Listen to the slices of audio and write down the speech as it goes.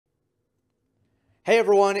Hey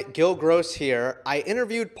everyone, Gill Gross here. I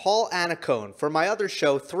interviewed Paul Annacone for my other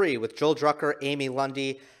show, 3, with Joel Drucker, Amy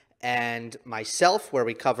Lundy, and myself, where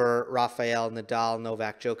we cover Rafael Nadal,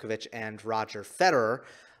 Novak Djokovic, and Roger Federer.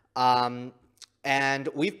 Um, and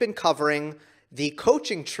we've been covering the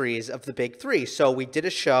coaching trees of the big three. So we did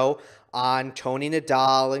a show on Tony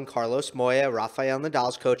Nadal and Carlos Moya, Rafael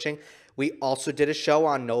Nadal's coaching. We also did a show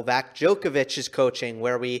on Novak Djokovic's coaching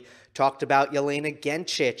where we talked about Jelena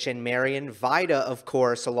Gencic and Marian Vida, of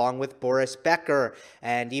course, along with Boris Becker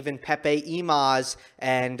and even Pepe Imaz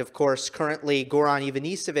and, of course, currently Goran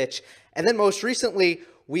Ivanisevic. And then most recently,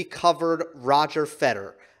 we covered Roger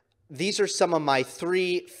Federer. These are some of my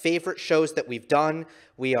 3 favorite shows that we've done.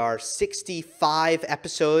 We are 65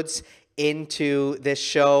 episodes into this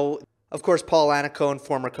show. Of course, Paul Annacone,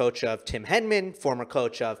 former coach of Tim Henman, former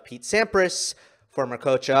coach of Pete Sampras, former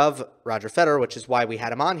coach of Roger Federer, which is why we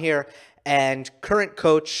had him on here, and current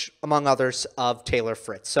coach, among others, of Taylor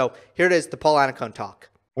Fritz. So here it is, the Paul Annacone talk.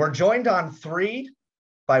 We're joined on 3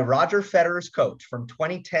 by Roger Federer's coach from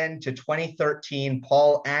 2010 to 2013,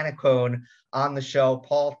 Paul Annacone, on the show.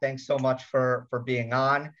 Paul, thanks so much for being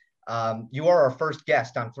on. You are our first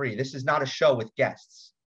guest on 3. This is not a show with guests.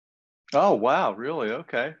 Oh, wow. Really?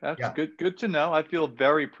 Okay. That's Yeah. good to know. I feel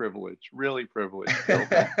very privileged, really privileged.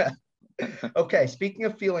 Okay. Speaking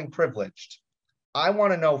of feeling privileged, I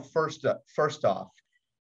want to know first off,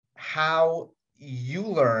 how you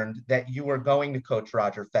learned that you were going to coach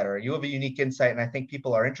Roger Federer. You have a unique insight, and I think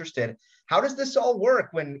people are interested. How does this all work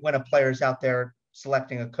when a player's out there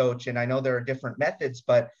selecting a coach? And I know there are different methods,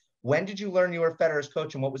 but when did you learn you were Federer's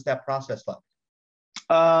coach, and what was that process like?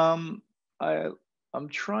 I'm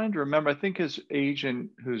trying to remember. I think his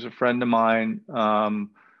agent, who's a friend of mine,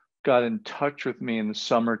 got in touch with me in the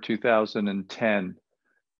summer 2010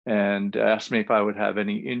 and asked me if I would have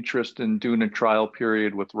any interest in doing a trial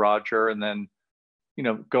period with Roger, and then,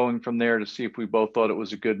 going from there to see if we both thought it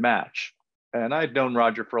was a good match. And I'd known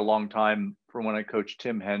Roger for a long time, from when I coached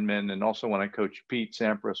Tim Henman and also when I coached Pete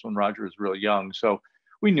Sampras when Roger was real young. So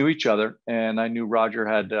we knew each other, and I knew Roger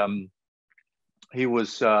had he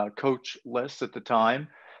was coachless at the time,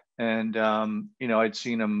 and I'd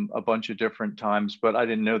seen him a bunch of different times, but I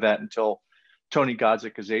didn't know that until Tony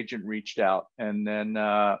Godzik, his agent, reached out, and then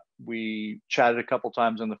we chatted a couple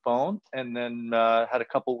times on the phone, and then had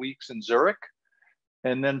a couple weeks in Zurich,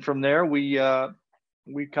 and then from there we kind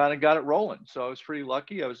of got it rolling. So I was pretty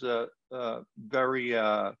lucky. I was a very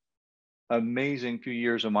amazing few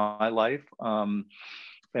years of my life,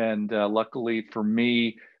 and luckily for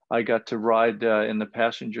me, I got to ride in the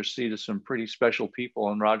passenger seat of some pretty special people,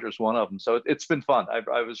 and Roger's one of them. So it's been fun.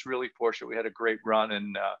 I was really fortunate. We had a great run,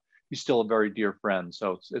 and he's still a very dear friend.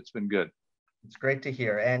 So it's been good. It's great to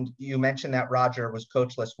hear. And you mentioned that Roger was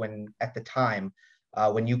coachless at the time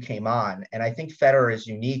when you came on. And I think Federer is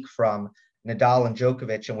unique from Nadal and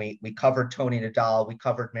Djokovic. And we covered Tony Nadal. We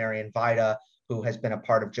covered Marian Vida, who has been a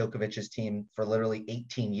part of Djokovic's team for literally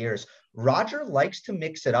 18 years. Roger likes to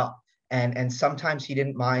mix it up. And sometimes he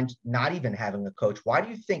didn't mind not even having a coach. Why do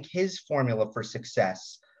you think his formula for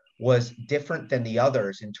success was different than the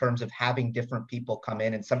others in terms of having different people come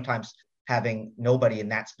in and sometimes having nobody in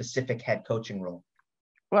that specific head coaching role?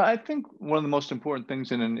 Well, I think one of the most important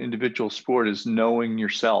things in an individual sport is knowing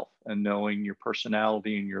yourself and knowing your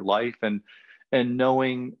personality in your life, and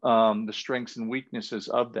knowing the strengths and weaknesses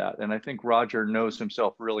of that. And I think Roger knows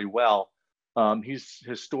himself really well. He's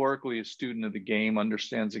historically a student of the game,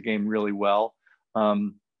 understands the game really well.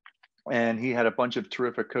 And he had a bunch of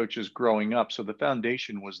terrific coaches growing up. So the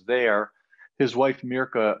foundation was there. His wife,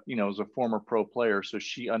 Mirka, is a former pro player. So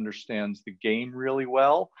she understands the game really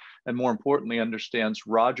well. And more importantly, understands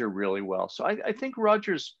Roger really well. So I think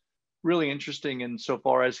Roger's really interesting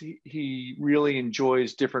insofar as he really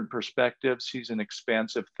enjoys different perspectives. He's an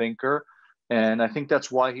expansive thinker. And I think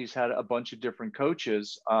that's why he's had a bunch of different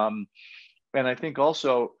coaches. And I think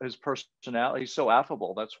also his personality is so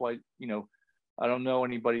affable. That's why, I don't know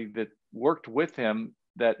anybody that worked with him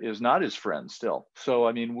that is not his friend still. So,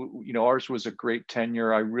 I mean, ours was a great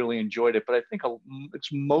tenure. I really enjoyed it, but I think it's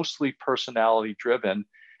mostly personality driven.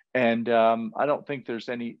 And I don't think there's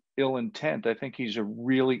any ill intent. I think he's a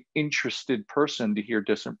really interested person to hear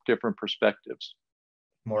different perspectives.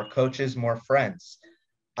 More coaches, more friends.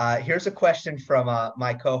 Here's a question from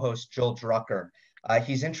my co-host, Joel Drucker.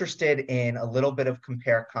 He's interested in a little bit of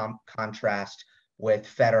contrast with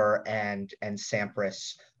Federer and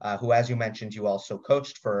Sampras, who, as you mentioned, you also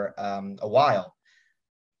coached for a while.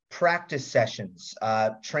 Practice sessions,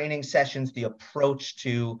 training sessions, the approach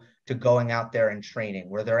to going out there and training.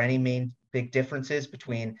 Were there any main big differences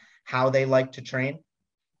between how they like to train?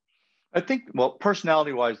 I think, well,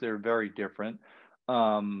 personality-wise, they're very different.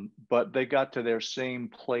 but they got to their same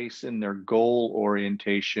place in their goal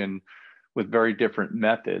orientation with very different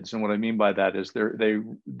methods. And what I mean by that is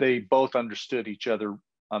they both understood each other.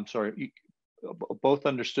 Both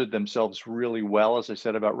understood themselves really well. As I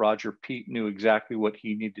said about Roger, Pete knew exactly what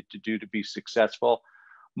he needed to do to be successful,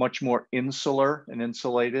 much more insular and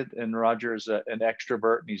insulated. And Roger is an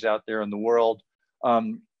extrovert and he's out there in the world.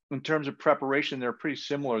 In terms of preparation, they're pretty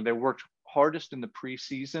similar. They worked hardest in the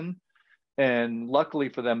preseason. And luckily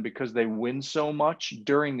for them, because they win so much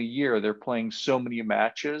during the year, they're playing so many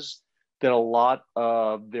matches that a lot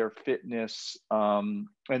of their fitness and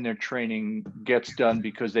their training gets done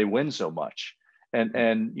because they win so much.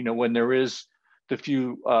 And you know, when there is the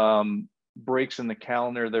few breaks in the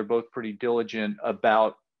calendar, they're both pretty diligent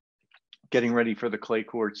about getting ready for the clay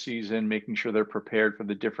court season, making sure they're prepared for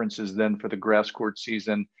the differences then for the grass court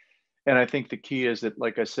season. And I think the key is that,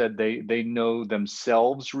 like I said, they know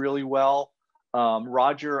themselves really well.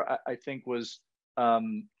 Roger, I think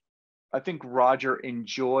Roger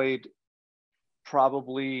enjoyed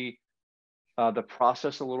probably the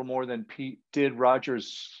process a little more than Pete did.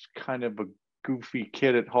 Roger's kind of a goofy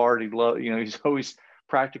kid at heart. He's always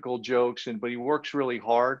practical jokes, but he works really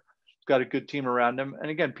hard. He's got a good team around him. And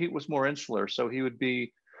again, Pete was more insular, so he would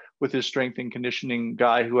be with his strength and conditioning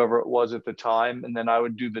guy, whoever it was at the time. And then I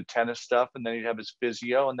would do the tennis stuff, and then he'd have his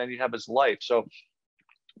physio, and then he'd have his life. So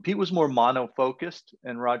Pete was more mono-focused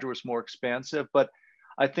and Roger was more expansive, but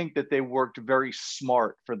I think that they worked very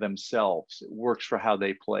smart for themselves. It works for how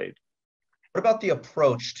they played. What about the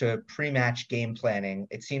approach to pre-match game planning?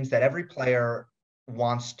 It seems that every player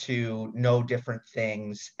wants to know different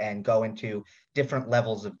things and go into different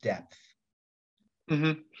levels of depth.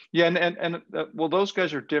 Mm-hmm. Yeah, and well, those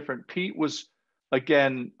guys are different. Pete was,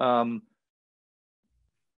 again,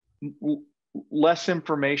 less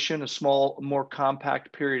information, a small, more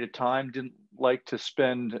compact period of time. Didn't like to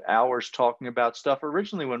spend hours talking about stuff.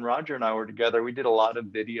 Originally, when Roger and I were together, we did a lot of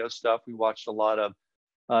video stuff. We watched a lot of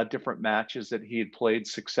different matches that he had played,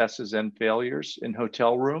 successes and failures in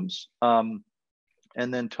hotel rooms, and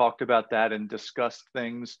then talked about that and discussed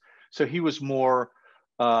things. So he was more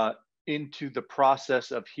into the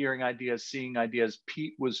process of hearing ideas, seeing ideas.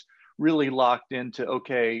 Pete was really locked into,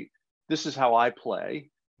 okay, this is how I play.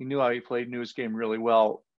 He knew how he played, knew his game really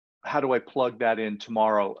well. How do I plug that in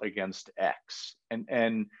tomorrow against X?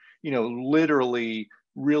 And literally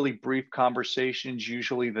really brief conversations,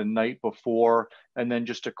 usually the night before, and then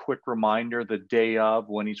just a quick reminder the day of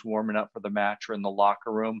when he's warming up for the match or in the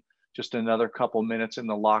locker room, just another couple minutes in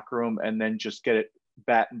the locker room, and then just get it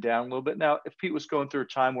battened down a little bit. Now, if Pete was going through a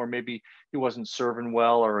time where maybe he wasn't serving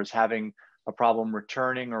well or is having a problem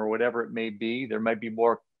returning or whatever it may be, there might be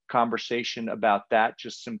more conversation about that,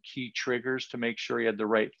 just some key triggers to make sure he had the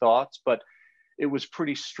right thoughts. But it was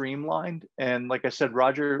pretty streamlined. And like I said,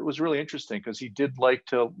 Roger, it was really interesting because he did like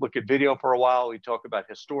to look at video for a while. He'd talk about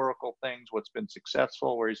historical things, what's been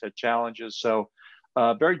successful, where he's had challenges. So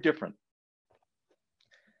very different.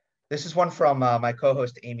 This is one from my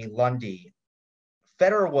co-host, Amy Lundy.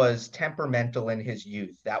 Federer was temperamental in his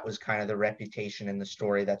youth. That was kind of the reputation in the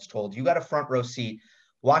story that's told. You got a front row seat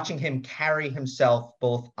watching him carry himself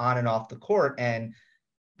both on and off the court and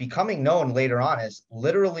becoming known later on as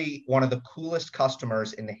literally one of the coolest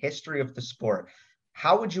customers in the history of the sport.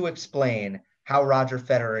 How would you explain how Roger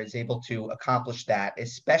Federer is able to accomplish that,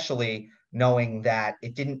 especially knowing that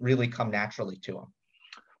it didn't really come naturally to him?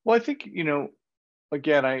 Well, I think,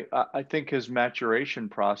 again, I think his maturation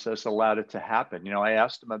process allowed it to happen. I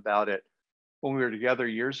asked him about it when we were together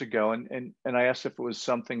years ago, and I asked if it was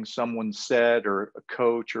something someone said or a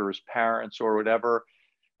coach or his parents or whatever.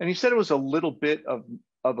 And he said it was a little bit of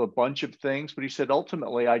a bunch of things, but he said,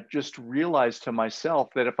 ultimately, I just realized to myself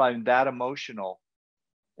that if I'm that emotional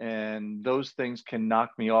and those things can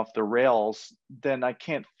knock me off the rails, then I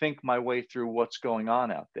can't think my way through what's going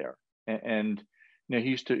on out there. And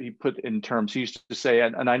he put in terms, he used to say,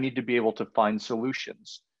 and I need to be able to find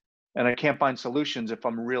solutions. And I can't find solutions if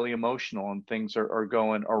I'm really emotional and things are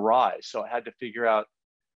going awry. So I had to figure out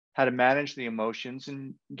how to manage the emotions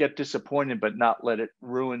and get disappointed, but not let it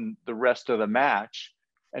ruin the rest of the match,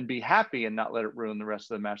 and be happy and not let it ruin the rest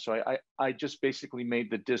of the match. So I just basically made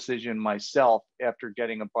the decision myself after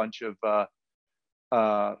getting a bunch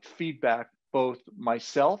of feedback, both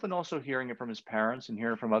myself and also hearing it from his parents and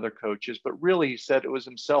hearing it from other coaches. But really, he said it was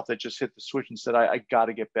himself that just hit the switch and said, I got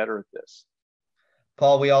to get better at this.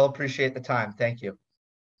 Paul, we all appreciate the time. Thank you.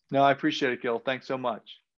 No, I appreciate it, Gill. Thanks so much.